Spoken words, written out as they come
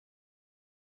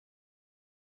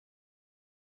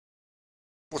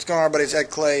What's going on, everybody? It's Ed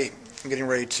Clay. I'm getting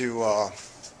ready to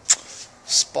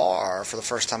spar for the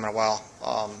first time in a while.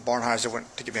 Barnheiser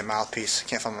went to give me a mouthpiece.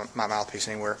 Can't find my mouthpiece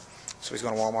anywhere, so he's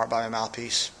going to Walmart, buy me a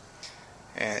mouthpiece,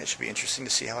 and it should be interesting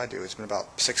to see how I do. It's been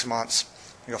about 6 months.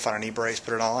 I'm going to find a knee brace,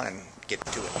 put it on, and get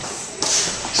to it.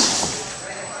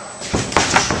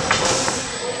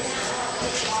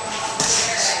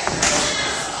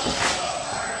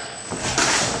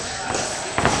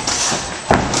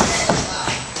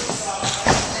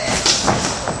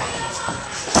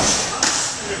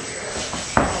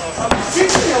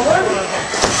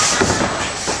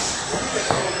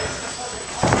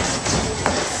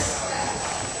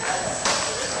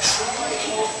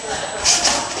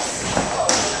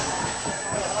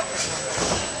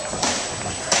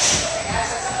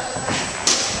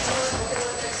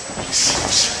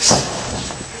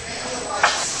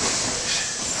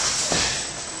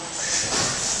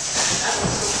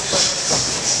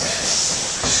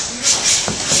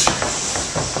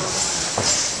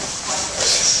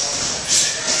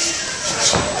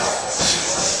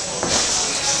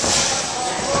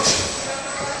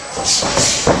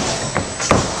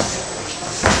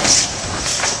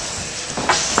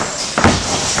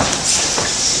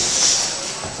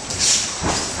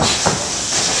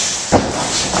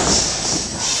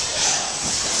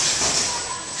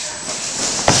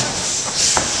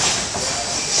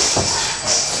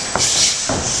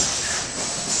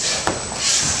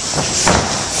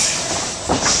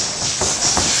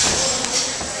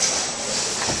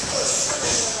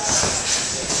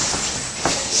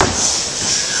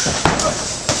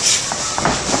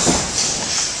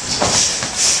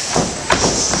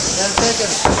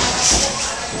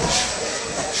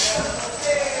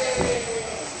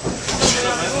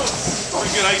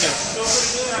 Good, how you doing?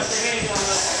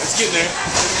 It's getting there.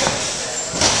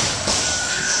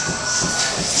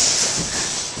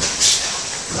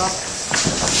 Stop.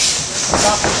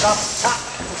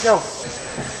 Let's go.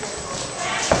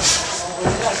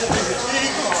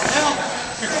 Come on now.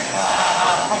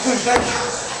 I'm good, baby.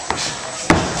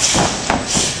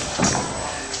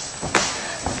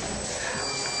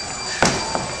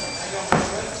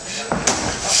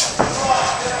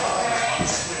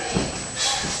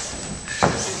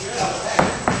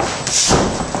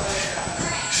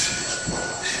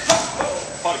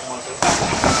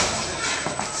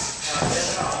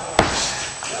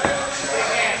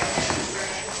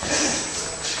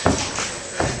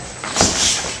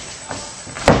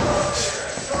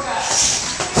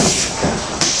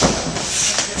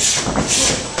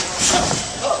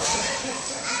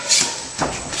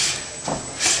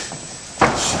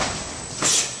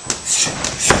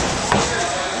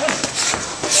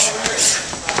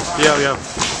 Yeah. Yeah.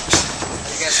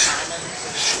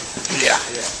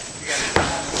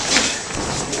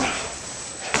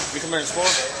 We come here and spar?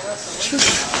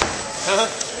 Huh?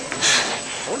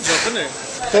 I want to jump in there.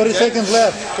 30 seconds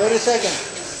left. 30 seconds.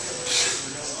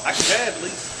 I can jab, at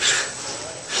least.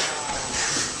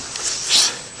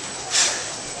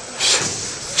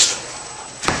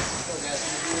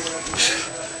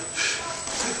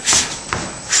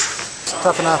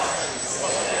 Tough enough.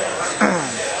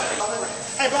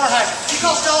 Hey, Barnheiser, can you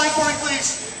call stalling for me,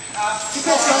 please? Can you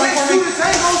call stalling for me?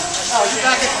 Oh, you're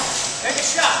back in. Take a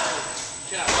shot.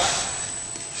 Take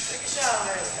a shot on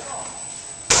there. Come on.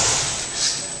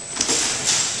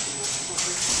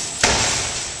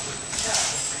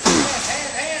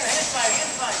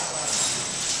 Hand fight.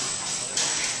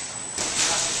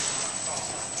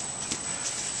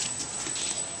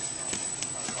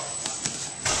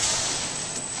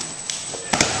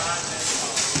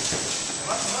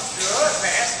 Good,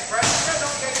 pass. Pressure.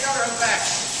 Don't take another hook back.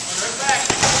 Hook back.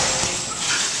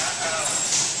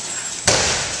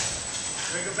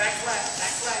 Bring it back flat.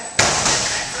 Back flat.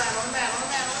 On the mat.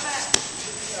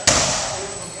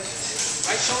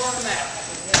 Right shoulder on the mat.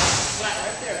 Flat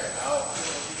right there.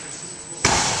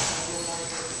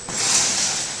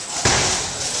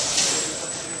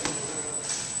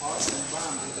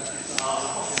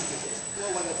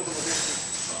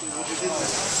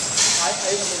 I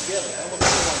even get it. I'm going to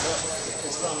put it on that.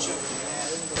 It's not chicken.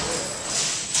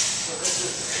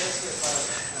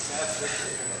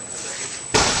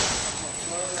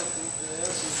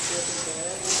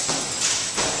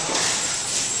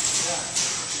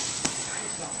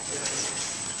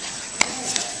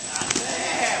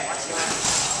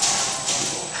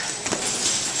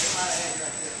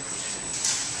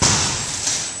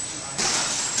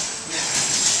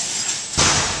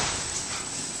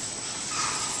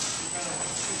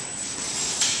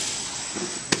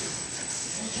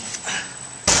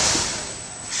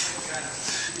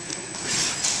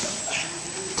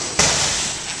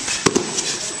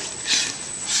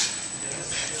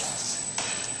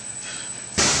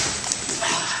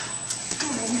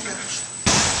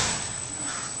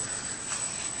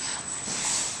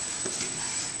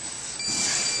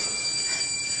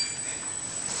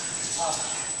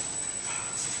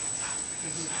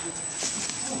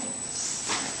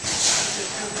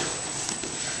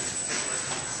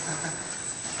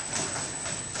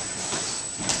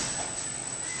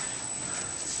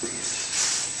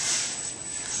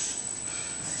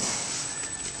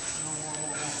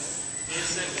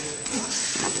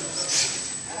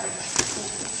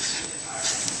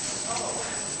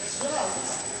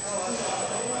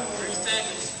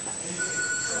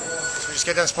 Just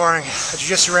get done sparring. The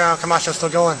jiu-jitsu round, Camacho's still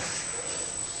going.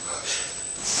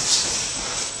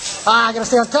 I gotta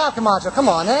stay on top, Camacho. Come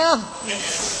on now.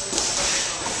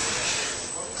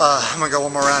 I'm gonna go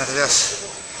one more round after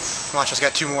this. Camacho's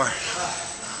got 2 more.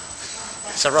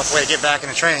 It's a rough way to get back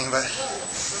into training, but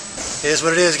it is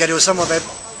what it is. You gotta do it somewhere, babe.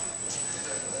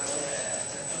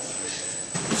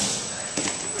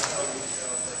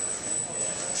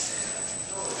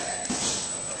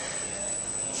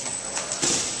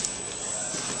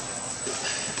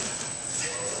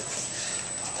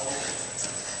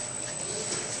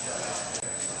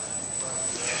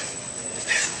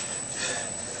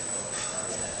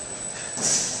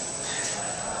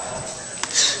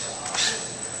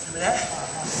 Remember that?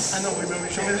 I know, remember,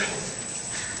 show me that.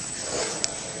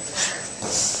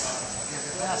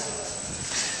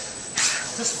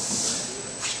 This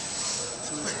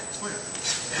one. It's weird.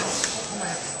 Hold my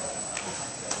hand.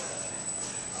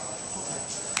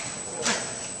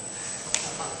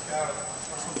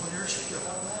 Pull yours.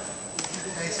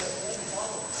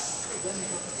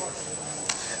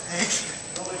 Thanks.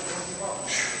 Come on.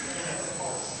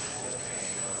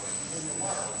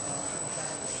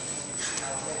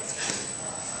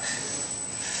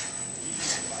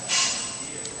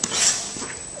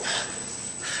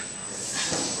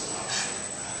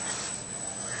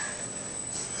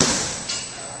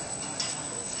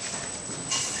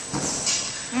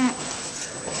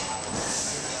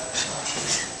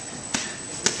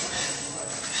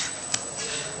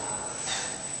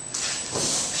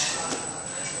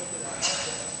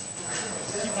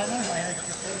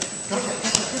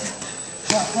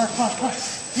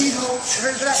 He's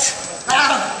ready for that.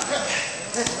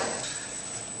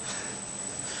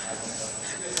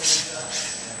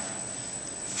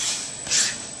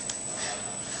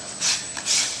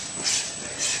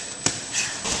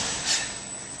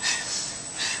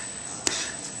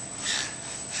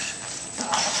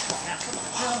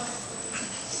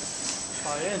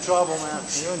 Oh, you're in trouble, man.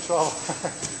 You're in trouble.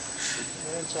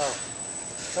 You're in trouble.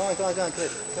 Come on,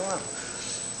 kid. Come on.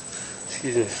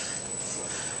 Excuse me.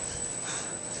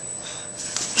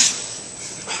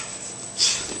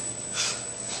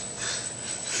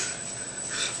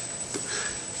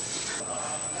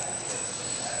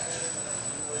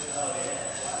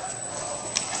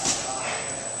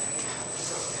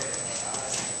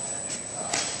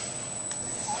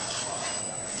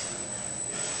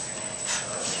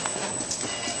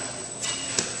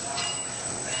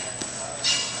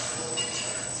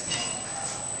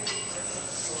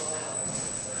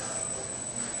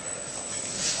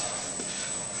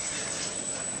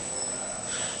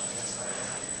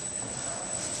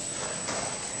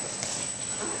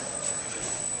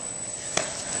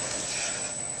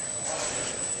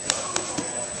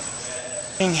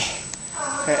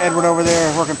 Edward over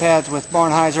there working pads with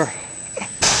Barnheiser.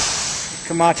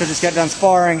 Camacho just got done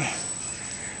sparring.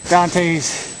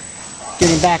 Dante's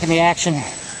getting back in the action.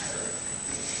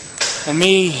 And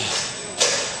me,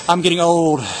 I'm getting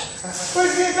old. And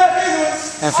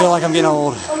I feel like I'm getting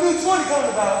old. I'm doing 20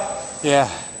 coming about. Yeah.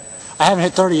 I haven't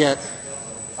hit 30 yet.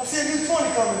 I see a new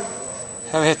 20 coming.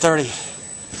 Haven't hit 30.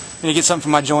 Need to get something for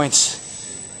my joints.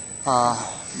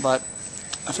 But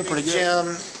I feel pretty good.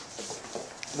 Gym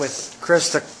with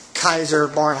Chris the Kaiser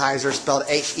Barnheiser, spelled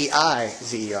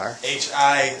H-E-I-Z-E-R.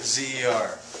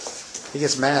 H-I-Z-E-R. He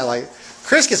gets mad, like,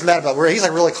 Chris gets mad about weird. He's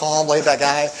like really calm, laid back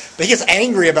guy, but he gets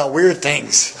angry about weird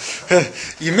things.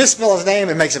 You misspell his name,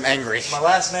 it makes him angry. My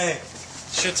last name.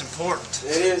 Shit's important.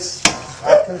 It is.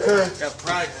 I concur. Got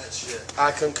pride in that shit.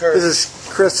 I concur. This is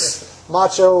Chris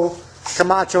Macho,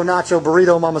 Camacho, Nacho,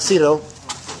 Burrito, Mamacito.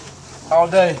 All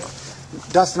day.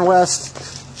 Dustin West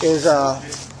is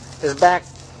back,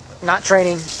 not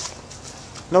training,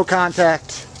 no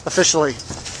contact officially,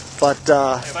 but Pick me up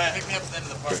at the end of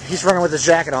the party. he's running with his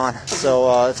jacket on,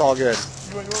 so it's all good.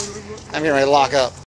 I'm getting ready to lock up.